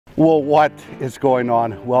Well, what is going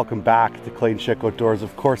on? Welcome back to Clayton Schick Outdoors.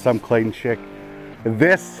 Of course, I'm Clayton Schick.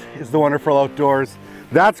 This is the wonderful outdoors.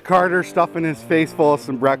 That's Carter stuffing his face full of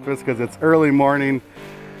some breakfast because it's early morning.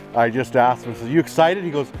 I just asked him, "Are you excited?"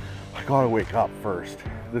 He goes, "I gotta wake up first."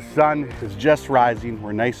 The sun is just rising.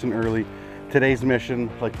 We're nice and early. Today's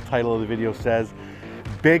mission, like the title of the video says,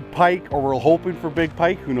 Big Pike, or we're hoping for Big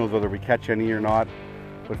Pike. Who knows whether we catch any or not,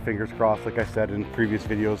 but fingers crossed. Like I said in previous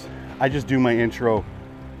videos, I just do my intro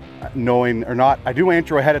knowing or not. I do my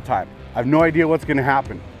intro ahead of time. I have no idea what's going to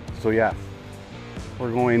happen. So yes,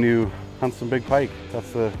 we're going to hunt some big pike.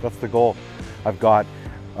 That's the goal. I've got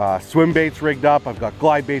swim baits rigged up. I've got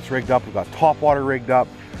glide baits rigged up. I've got top water rigged up.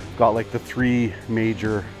 I've got like the three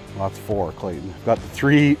major, well, that's four, Clayton. I've got the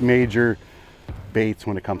three major baits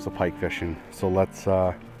when it comes to pike fishing. So let's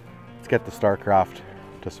get the StarCraft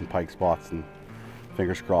to some pike spots and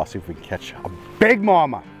fingers crossed see if we can catch a big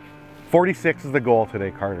mama. 46 is the goal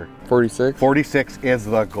today, Carter. 46? 46 is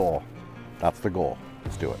the goal. That's the goal.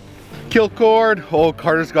 Let's do it. Kill cord. Oh,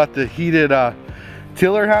 Carter's got the heated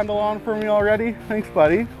tiller handle on for me already. Thanks,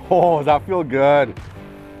 buddy. Oh, does that feel good?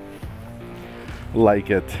 Like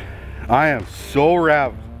it. I am so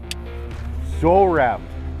revved. So revved.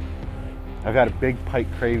 I've had a big pike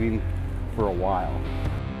craving for a while.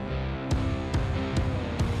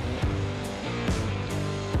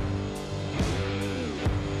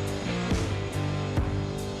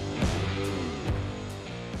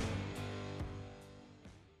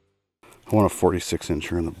 I want a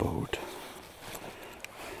 46-incher in the boat.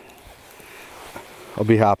 I'll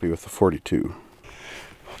be happy with the 42.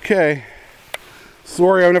 Okay.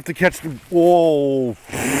 Sorry, I'm gonna have to catch the, whoa.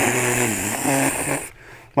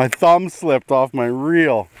 My thumb slipped off my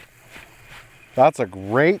reel. That's a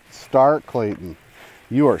great start, Clayton.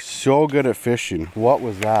 You are so good at fishing. What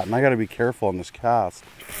was that? And I gotta be careful on this cast.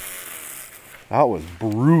 That was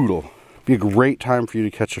brutal. Be a great time for you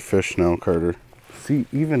to catch a fish now, Carter. See,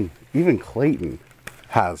 even Clayton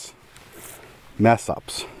has mess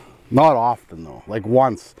ups. Not often though, like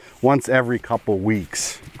once every couple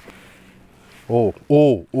weeks. Oh,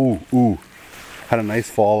 had a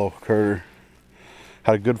nice follow, Carter.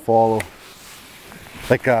 Had a good follow,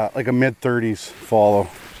 like a mid-30s follow.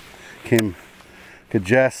 Could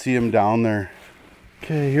just see him down there.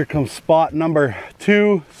 Okay, here comes spot number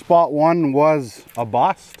 2. Spot 1 was a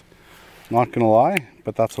bust, not gonna lie,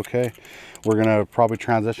 but that's okay. We're gonna probably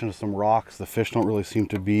transition to some rocks. The fish don't really seem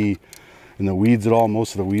to be in the weeds at all.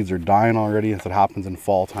 Most of the weeds are dying already. As it happens in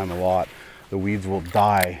fall time a lot, the weeds will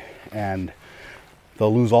die and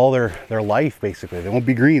they'll lose all their life basically. They won't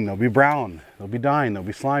be green, they'll be brown, they'll be dying, they'll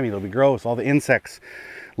be slimy, they'll be gross. All the insects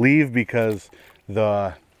leave because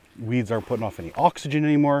the weeds aren't putting off any oxygen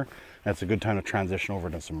anymore. That's a good time to transition over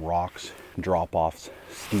to some rocks, drop-offs,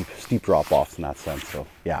 steep drop-offs in that sense. So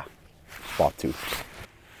yeah, spot 2.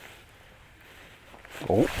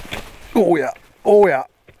 Oh yeah.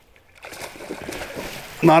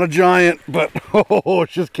 Not a giant, but oh, it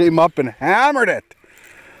just came up and hammered it.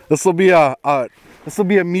 This will be a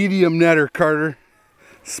medium netter, Carter.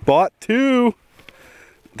 Spot 2.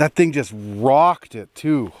 That thing just rocked it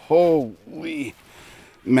too. Holy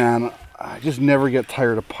man, I just never get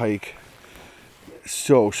tired of pike.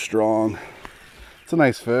 So strong. It's a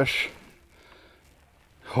nice fish.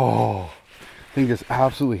 Oh, thing just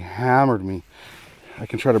absolutely hammered me. I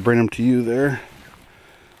can try to bring him to you there.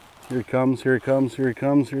 Here he comes, here he comes, here he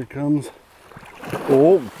comes, here he comes.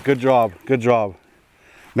 Oh, good job, good job.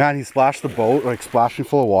 Man, he splashed the boat, like splashing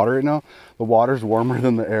full of water right now. The water's warmer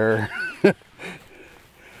than the air. Here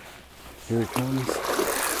he comes.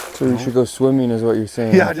 So you should go swimming is what you're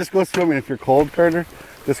saying. Yeah, just go swimming. If you're cold, Carter,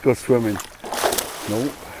 just go swimming.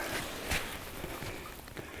 Nope.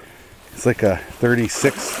 It's like a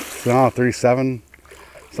 36, no, 37,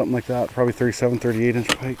 something like that. Probably 37, 38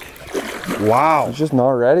 inch pike. Wow. He's just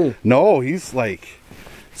not ready. No, he's like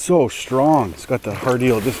so strong. He's got the hard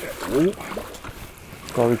deal. Just, oh.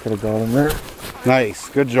 Probably could have got him there. Nice,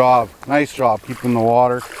 good job. Nice job keeping the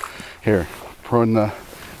water. Here, throwing the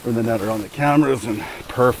net around the cameras and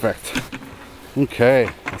perfect. Okay,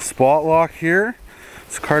 a spot lock here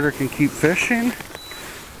so Carter can keep fishing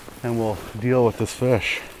and we'll deal with this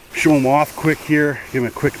fish. Show him off quick here, give him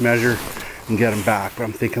a quick measure and get him back. But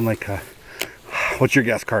I'm thinking like a, what's your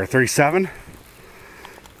guess, Carter? 37?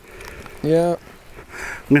 Yeah.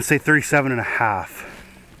 I'm gonna say 37 and a half.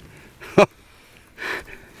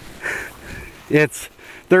 It's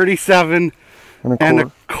 37 and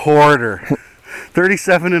a quarter.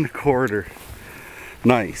 37 and a quarter.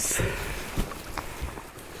 Nice.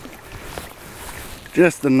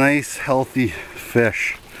 Just a nice healthy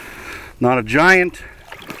fish. Not a giant,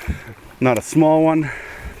 not a small one,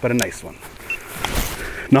 but a nice one.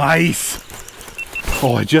 Nice.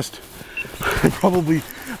 Oh, I'm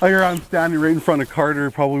standing right in front of Carter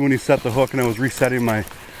probably when he set the hook, and I was resetting my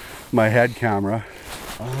head camera.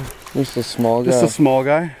 Just a small guy. Just a small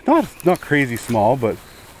guy. Not crazy small, but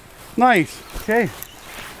nice. Okay.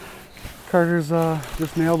 Carter's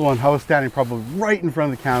just nailed one. I was standing probably right in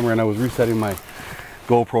front of the camera, and I was resetting my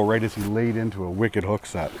GoPro right as he laid into a wicked hook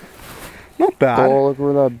set. Not bad. Oh, look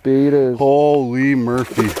where that bait is. Holy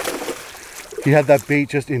Murphy. He had that bait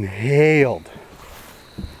just inhaled.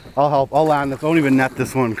 I'll help. I'll land this. Don't even net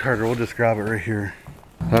this one, Carter. We'll just grab it right here.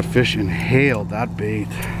 That fish inhaled that bait.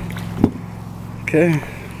 Okay.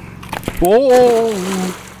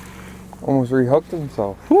 Oh! Almost rehooked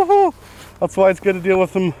himself. Woohoo! That's why it's good to deal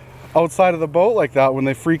with them outside of the boat like that. When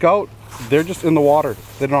they freak out, they're just in the water.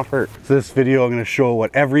 They're not hurt. So this video, I'm going to show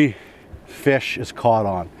what every fish is caught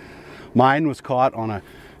on. Mine was caught on a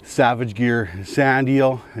Savage Gear sand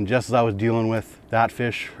eel, and just as I was dealing with that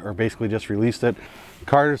fish, or basically just released it,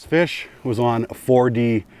 Carter's fish was on a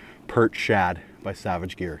 4D perch shad by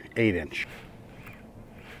Savage Gear, 8-inch.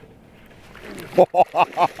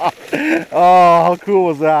 Oh, how cool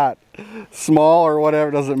was that? Small or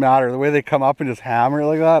whatever, doesn't matter. The way they come up and just hammer it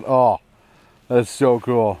like that, oh, that's so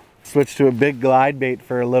cool. Switch to a big glide bait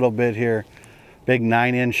for a little bit here. Big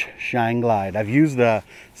 9-inch Shine Glide. I've used the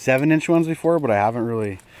 7-inch ones before, but I haven't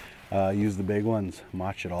really used the big ones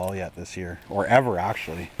much at all yet this year, or ever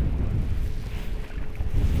actually.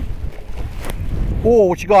 Oh,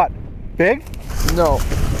 what you got? Big? No.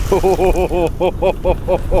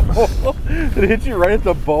 Did it hit you right at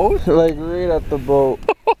the boat? Like right at the boat.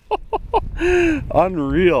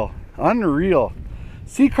 Unreal. Unreal.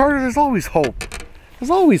 See, Carter, there's always hope.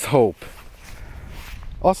 There's always hope.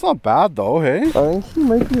 Oh, it's not bad though, hey? I think he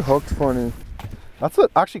might be hooked funny.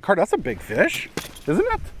 Actually, Carter, that's a big fish, isn't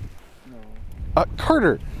it? No.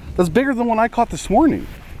 Carter, that's bigger than one I caught this morning.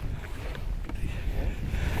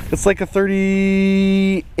 It's like a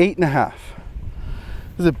 38 and a half.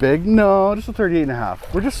 Is it big? No, just a 38 and a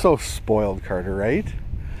half. We're just so spoiled, Carter, right?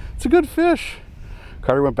 It's a good fish.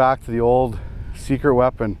 Carter went back to the old secret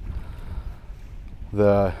weapon,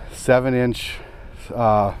 the 7-inch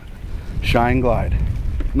Shine Glide.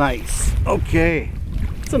 Nice. Okay.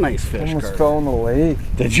 It's a nice fish, Almost Carter. fell in the lake.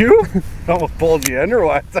 Did you? Almost pulled you in or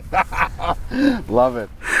what? Love it.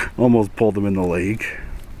 Almost pulled him in the lake.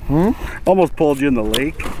 Hmm? Almost pulled you in the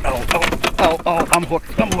lake. Oh, oh, oh, oh, I'm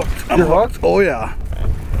hooked. I'm hooked. You're hooked? Oh, yeah.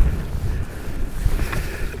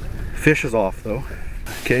 Fish is off, though.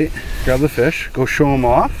 Okay, grab the fish. Go show him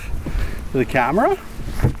off to the camera.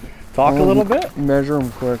 Talk a little bit. Measure him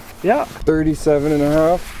quick. Yeah. 37 and a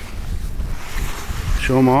half.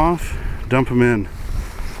 Show him off. Dump him in.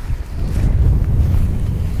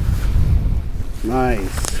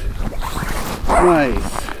 Nice. Nice.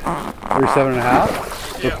 37 and a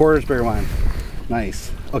half. The quarters bigger mine.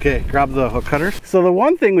 Nice. Okay, grab the hook cutters. So the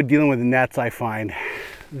one thing with dealing with nets, I find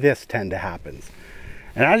this tend to happen.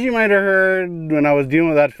 And as you might have heard when I was dealing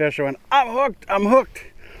with that fish, I went, I'm hooked, I'm hooked.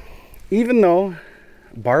 Even though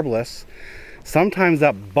barbless, sometimes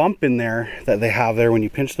that bump in there that they have there when you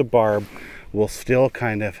pinch the barb will still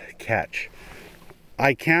kind of catch.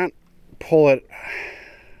 I can't pull it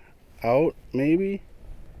out, maybe?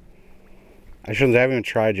 I haven't even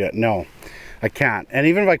tried yet. No, I can't. And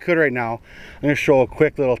even if I could right now, I'm gonna show a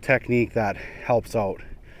quick little technique that helps out.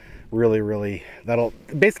 Really, that'll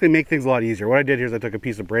basically make things a lot easier. What I did here is I took a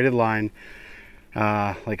piece of braided line,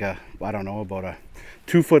 like a, I don't know, about a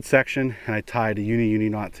 2-foot section, and I tied a uni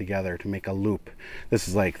knot together to make a loop. This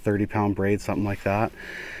is like 30-pound braid, something like that.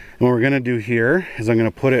 And what we're gonna do here is I'm gonna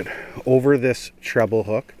put it over this treble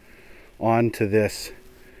hook onto this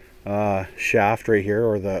shaft right here,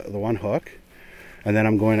 or the one hook, and then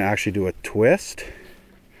I'm going to actually do a twist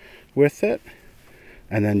with it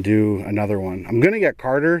and then do another one. I'm gonna get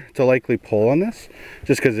Carter to likely pull on this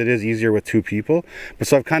just because it is easier with 2 people. But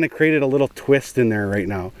so I've kind of created a little twist in there right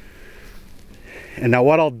now. And now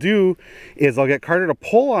what I'll do is I'll get Carter to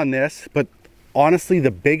pull on this, but honestly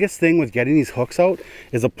the biggest thing with getting these hooks out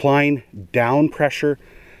is applying down pressure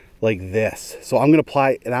like this. So I'm gonna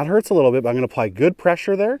apply, and that hurts a little bit, but I'm gonna apply good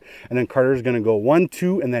pressure there, and then Carter's gonna go 1,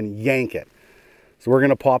 2, and then yank it. So we're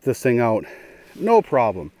gonna pop this thing out, no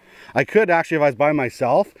problem. I could actually, if I was by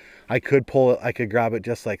myself, I could pull it, I could grab it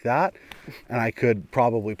just like that, and I could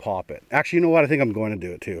probably pop it. Actually, you know what? I think I'm going to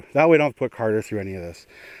do it too. That way I don't have to put Carter through any of this.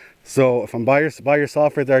 So if I'm by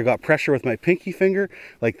yourself right there, I got pressure with my pinky finger,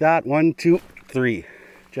 like that, 1, 2, 3,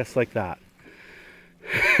 just like that.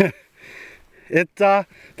 It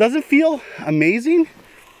doesn't feel amazing,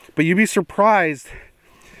 but you'd be surprised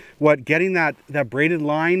what getting that braided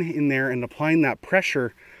line in there and applying that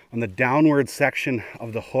pressure on the downward section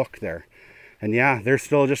of the hook there. And yeah, there's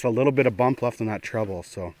still just a little bit of bump left on that treble.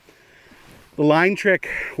 So the line trick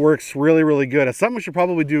works really, really good. It's something we should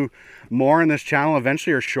probably do more in this channel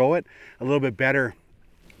eventually, or show it a little bit better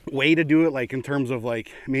way to do it, like in terms of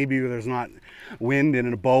like maybe there's not wind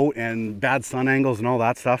in a boat and bad sun angles and all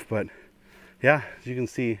that stuff. But yeah, as you can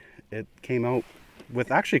see, it came out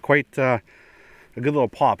with actually quite a good little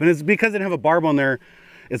pop. And it's because it didn't have a barb on there,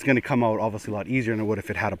 it's going to come out obviously a lot easier than it would if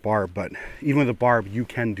it had a barb. But even with a barb, you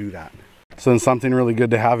can do that. So then something really good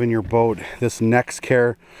to have in your boat, this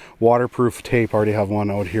NextCare waterproof tape. I already have one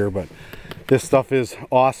out here, but this stuff is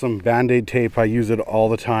awesome. Band-Aid tape, I use it all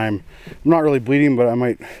the time. I'm not really bleeding, but I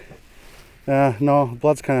might, no,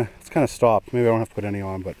 blood's kind of stopped. Maybe I don't have to put any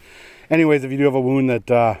on, but anyways, if you do have a wound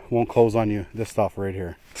that won't close on you, this stuff right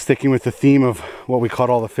here. Sticking with the theme of what we caught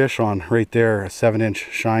all the fish on right there, a 7-inch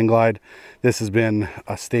Shine Glide. This has been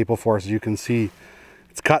a staple for us. As you can see,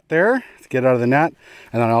 it's cut there to get out of the net,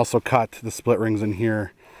 and then I also cut the split rings in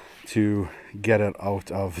here to get it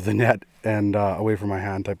out of the net and away from my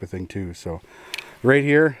hand type of thing too. So right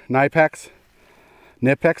here, Nipex,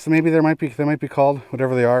 maybe they might be called,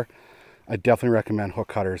 whatever they are. I definitely recommend hook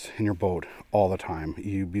cutters in your boat all the time.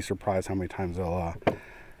 You'd be surprised how many times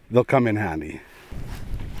they'll come in handy.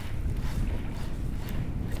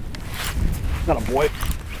 Got a boy.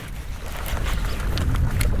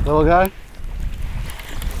 Little guy.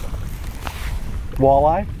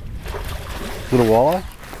 Walleye? Is it a walleye?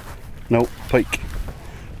 Nope, pike.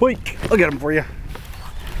 Pike! I'll get him for you.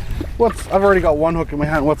 I've already got one hook in my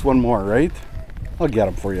hand. What's one more, right? I'll get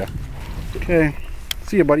him for you. Okay.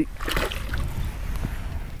 See you, buddy.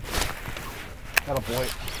 Got a boy.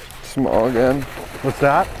 Small again. What's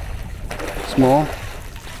that? Small.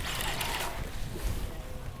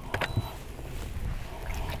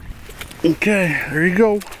 Okay, there you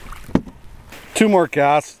go. 2 more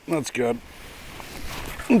casts. That's good.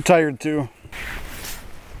 I'm tired too.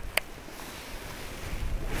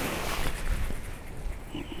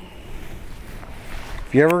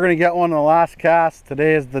 If you're ever going to get one in the last cast,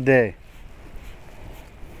 today is the day.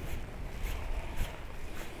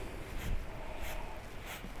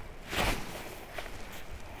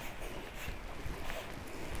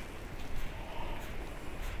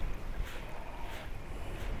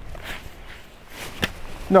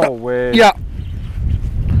 No way. Yeah.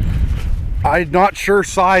 I'm not sure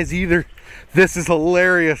size either. This is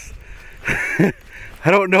hilarious. I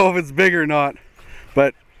don't know if it's big or not,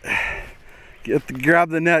 but grab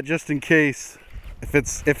the net just in case. If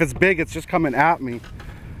it's big, it's just coming at me.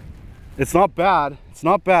 It's not bad. It's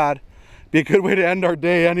not bad. Be a good way to end our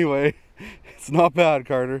day anyway. It's not bad,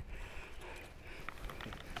 Carter.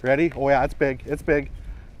 Ready? Oh yeah, it's big. It's big.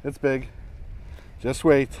 It's big. Just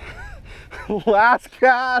wait. Last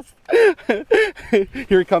cast.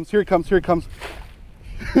 Here he comes. Here he comes. Here he comes.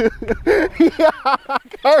 Yeah,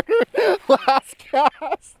 Carter. Last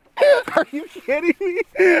cast. Are you kidding me?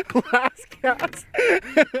 Last cast.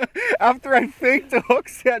 After I faked the hook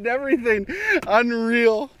set and everything.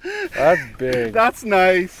 Unreal. That's big. That's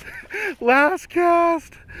nice. Last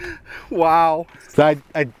cast. Wow. So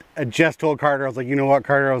I just told Carter, I was like, you know what,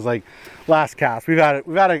 Carter? I was like, last cast. We've had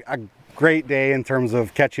a great day in terms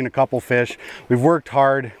of catching a couple fish. We've worked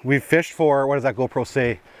hard. We've fished for, what does that GoPro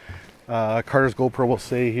say? Carter's GoPro will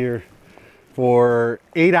say here, for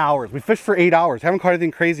 8 hours. We fished for 8 hours. Haven't caught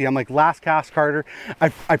anything crazy. I'm like, last cast, Carter.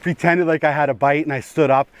 I pretended like I had a bite and I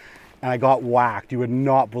stood up and I got whacked. You would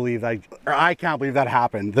not believe that. Or I can't believe that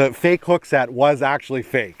happened. The fake hook set was actually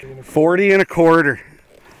fake. 40 and a quarter.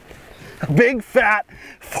 Big fat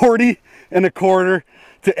 40 and a quarter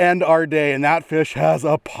to end our day. And that fish has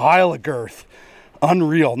a pile of girth.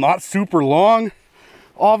 Unreal. Not super long,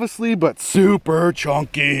 obviously, but super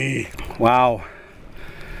chunky. Wow.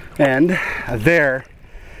 And there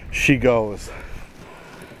she goes.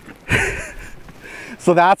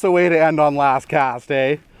 So that's a way to end on last cast,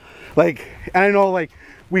 eh? Like, and I know, like,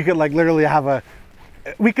 we could like literally have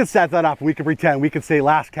we could set that up and we could pretend, we could say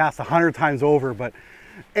last cast 100 times over, but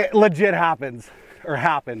it legit happens, or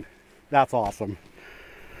happened. That's awesome.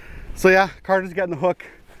 So yeah, Carter's getting the hook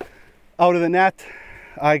out of the net.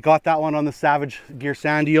 I got that one on the Savage Gear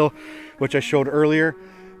sand eel, which I showed earlier.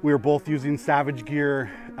 We were both using Savage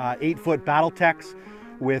Gear 8-foot Battletechs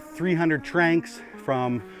with 300 tranks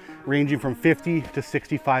ranging from 50 to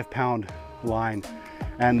 65 pound line.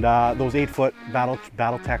 And those 8-foot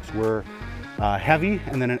Battletechs were heavy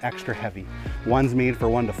and then an extra heavy. One's made for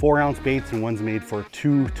 1 to 4 ounce baits and one's made for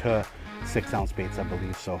 2 to 6 ounce baits, I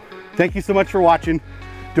believe. So thank you so much for watching.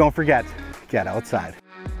 Don't forget, get outside.